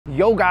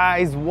Yo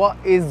guys, what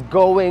is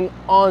going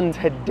on?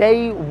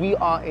 Today we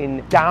are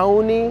in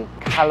Downey,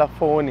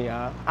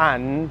 California,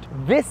 and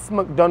this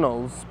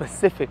McDonald's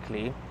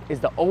specifically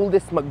is the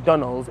oldest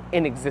McDonald's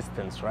in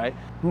existence, right?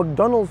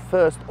 McDonald's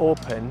first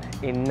opened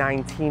in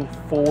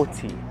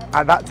 1940.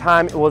 At that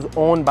time it was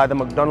owned by the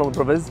McDonald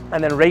brothers,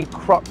 and then Ray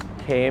Kroc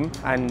came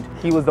and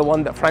he was the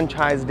one that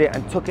franchised it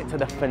and took it to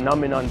the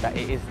phenomenon that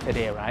it is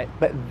today, right?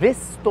 But this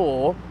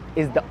store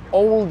is the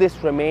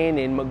oldest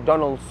remaining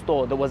McDonald's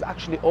store that was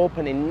actually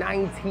opened in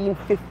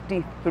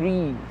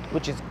 1953,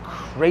 which is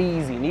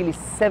crazy. Nearly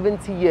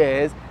 70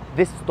 years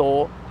this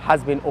store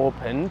has been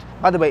opened.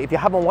 By the way, if you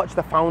haven't watched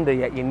The Founder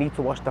yet, you need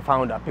to watch The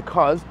Founder,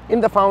 because in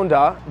The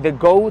Founder, they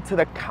go to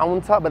the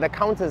counter, but the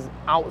counter's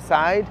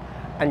outside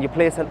and you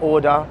place an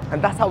order,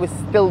 and that's how it's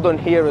still done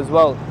here as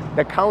well.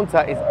 The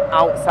counter is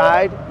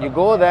outside, you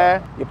go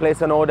there, you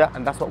place an order,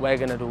 and that's what we're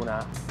gonna do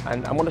now.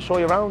 And I'm gonna show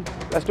you around.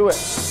 Let's do it.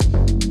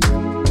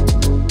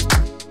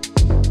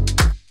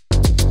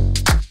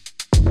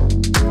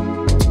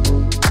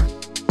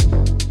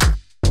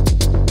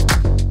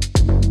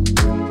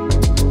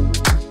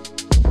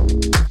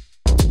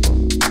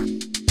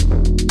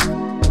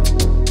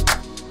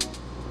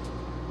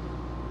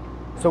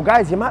 So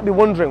guys, you might be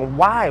wondering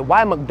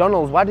why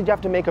McDonald's? Why did you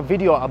have to make a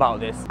video about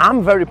this?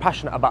 I'm very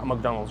passionate about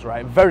McDonald's,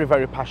 right? Very,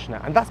 very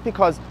passionate. And that's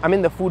because I'm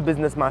in the food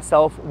business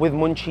myself with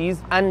Munchies.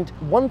 And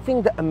one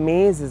thing that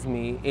amazes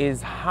me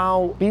is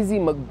how busy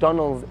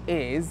McDonald's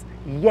is,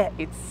 yet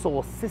it's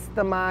so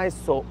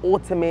systemized, so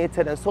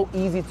automated, and so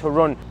easy to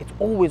run. It's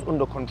always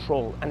under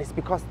control. And it's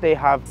because they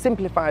have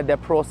simplified their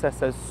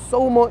processes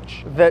so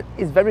much that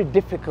it's very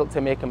difficult to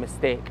make a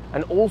mistake.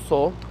 And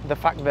also the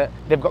fact that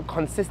they've got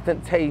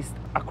consistent taste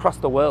across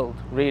the world,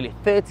 really.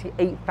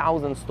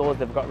 38,000 stores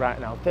they've got right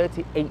now,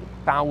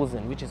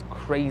 38,000, which is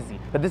crazy.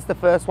 But this is the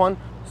first one,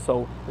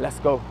 so let's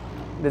go.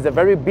 There's a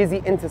very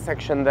busy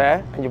intersection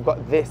there, and you've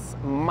got this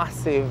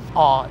massive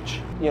arch.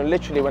 You know,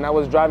 literally when I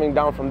was driving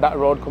down from that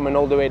road coming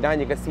all the way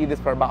down, you can see this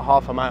for about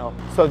half a mile.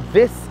 So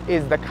this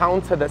is the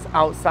counter that's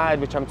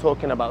outside, which I'm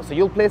talking about. So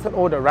you'll place an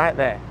order right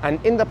there.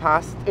 And in the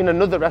past, in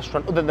another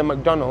restaurant other than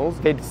McDonald's,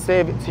 they'd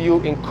serve it to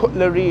you in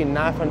cutlery, in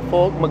knife and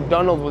fork.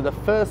 McDonald's was the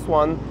first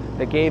one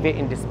that gave it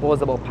in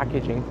disposable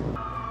packaging.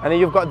 And then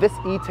you've got this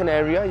eating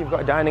area, you've got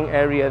a dining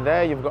area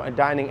there, you've got a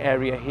dining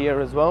area here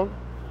as well.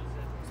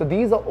 So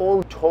these are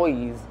all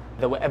toys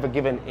that were ever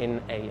given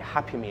in a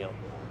Happy Meal.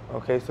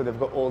 Okay, so they've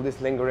got all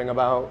this lingering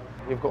about.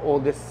 You've got all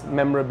this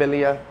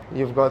memorabilia.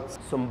 You've got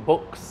some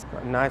books,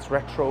 got a nice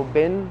retro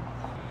bin.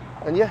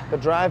 And yeah, the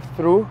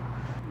drive-through.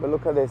 But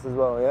look at this as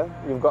well, yeah?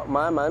 You've got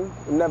my man.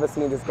 You've never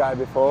seen this guy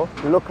before.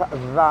 Look at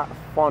that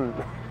font.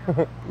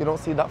 You don't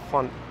see that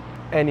font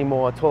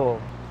anymore at all.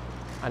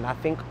 And I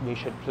think we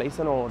should place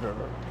an order.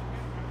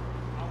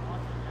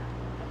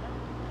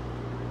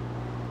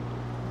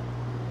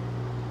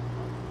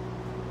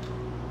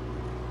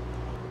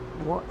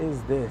 What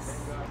is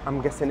this?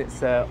 I'm guessing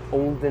it's a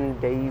olden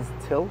days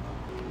till,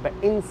 but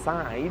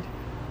inside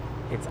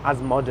it's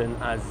as modern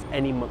as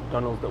any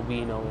McDonald's that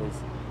we know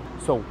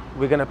is. So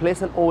we're gonna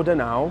place an order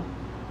now.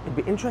 It'd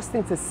be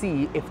interesting to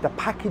see if the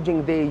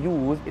packaging they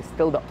use is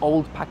still the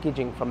old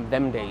packaging from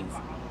them days.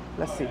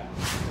 Let's see.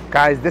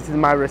 Guys, this is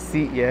my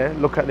receipt, yeah?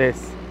 Look at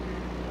this.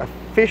 A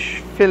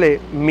fish fillet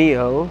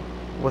meal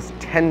was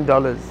 $10.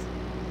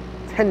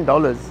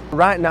 $10.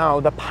 Right now,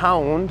 the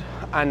pound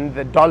and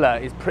the dollar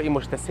is pretty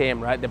much the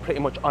same, right? They're pretty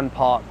much on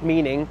par,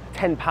 meaning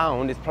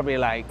 £10 is probably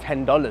like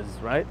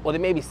 $10, right? Or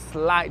there may be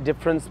slight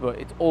difference, but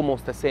it's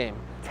almost the same.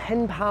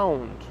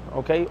 £10,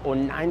 okay, or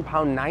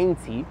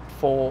 £9.90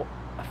 for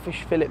a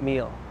fish fillet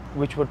meal,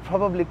 which would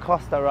probably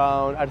cost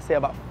around, I'd say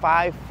about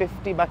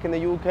 $5.50 back in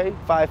the UK,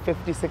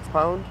 £5.50,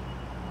 £6.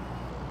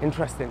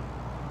 Interesting.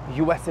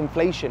 US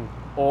inflation,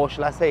 or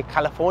shall I say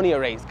California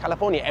raise.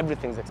 California,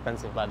 everything's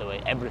expensive, by the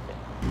way, everything.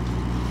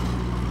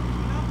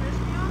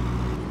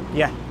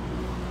 Yeah.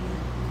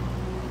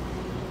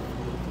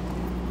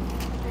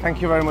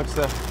 Thank you very much,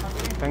 sir.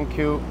 Thank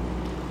you.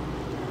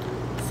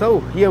 So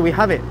here we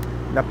have it.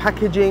 The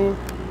packaging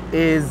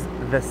is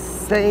the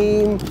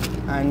same,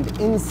 and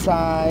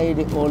inside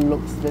it all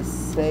looks the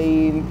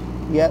same.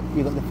 Yep,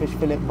 you got the fish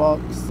fillet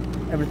box.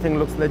 Everything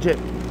looks legit.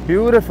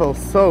 Beautiful.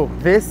 So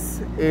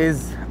this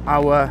is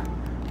our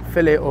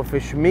filet or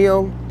fish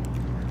meal.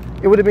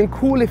 It would have been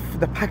cool if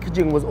the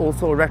packaging was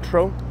also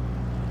retro.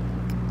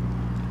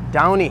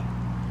 Downey.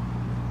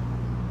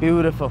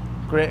 Beautiful,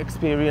 great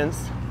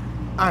experience.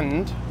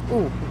 And,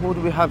 oh, what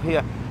do we have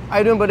here? How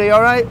you doing, buddy? You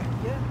all right?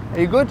 Yeah. Are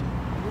you good?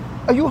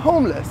 Are you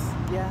homeless?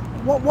 Yeah.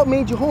 What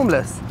made you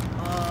homeless?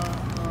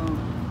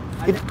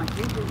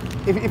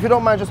 If you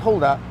don't mind, just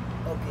hold that.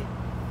 Okay.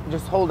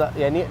 Just hold that,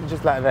 yeah,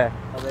 just like there.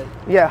 Okay.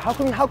 Yeah, how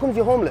come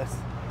you're homeless?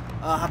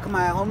 How come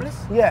I'm homeless?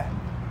 Yeah.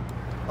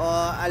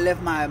 I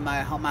left my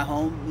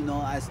home, you know,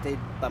 I stayed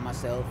by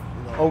myself,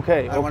 you know.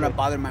 Okay, I don't want to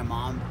bother my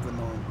mom, you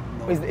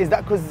know. Is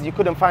that because you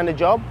couldn't find a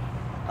job?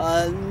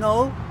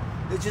 No,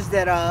 it's just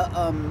that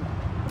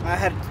I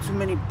had too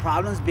many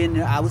problems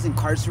I was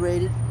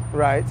incarcerated.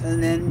 Right.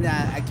 And then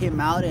I came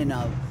out and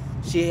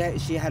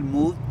she had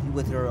moved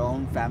with her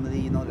own family,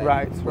 you know.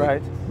 Like,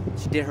 Right.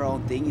 She did her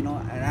own thing, you know,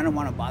 and I don't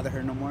want to bother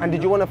her no more. And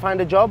did you want to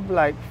find a job,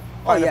 like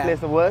find a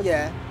place of work?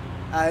 Yeah.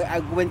 I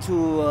went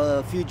to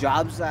a few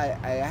jobs. I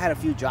had a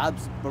few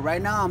jobs, but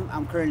right now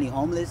I'm currently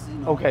homeless. You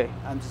know, Okay.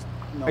 I'm just.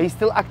 You know, Are you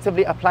still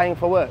actively applying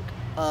for work?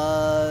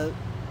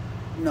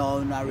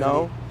 No, not really.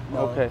 No?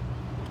 Okay.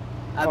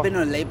 I've been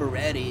on labor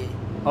ready,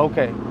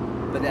 Okay.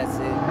 but that's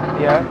it.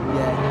 Yeah?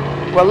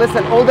 Yeah. Well,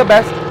 listen, all the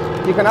best.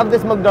 You can have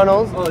this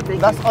McDonald's. Oh,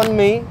 thank That's you. on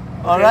me.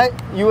 All right?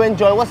 You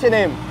enjoy. What's your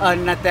name?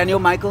 Nathaniel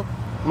Michael.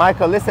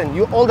 Michael, listen,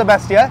 you all the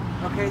best, yeah?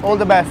 Okay. All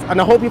the best.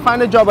 And I hope you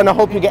find a job and I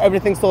hope you get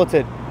everything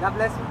sorted. God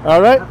bless you. All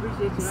right? I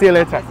appreciate you. See you God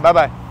later. bless you.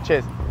 Bye-bye.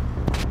 Cheers.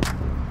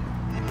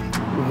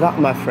 That,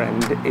 my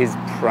friend, is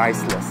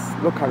priceless.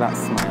 Look at that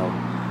smile.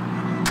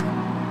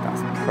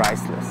 That's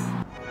priceless.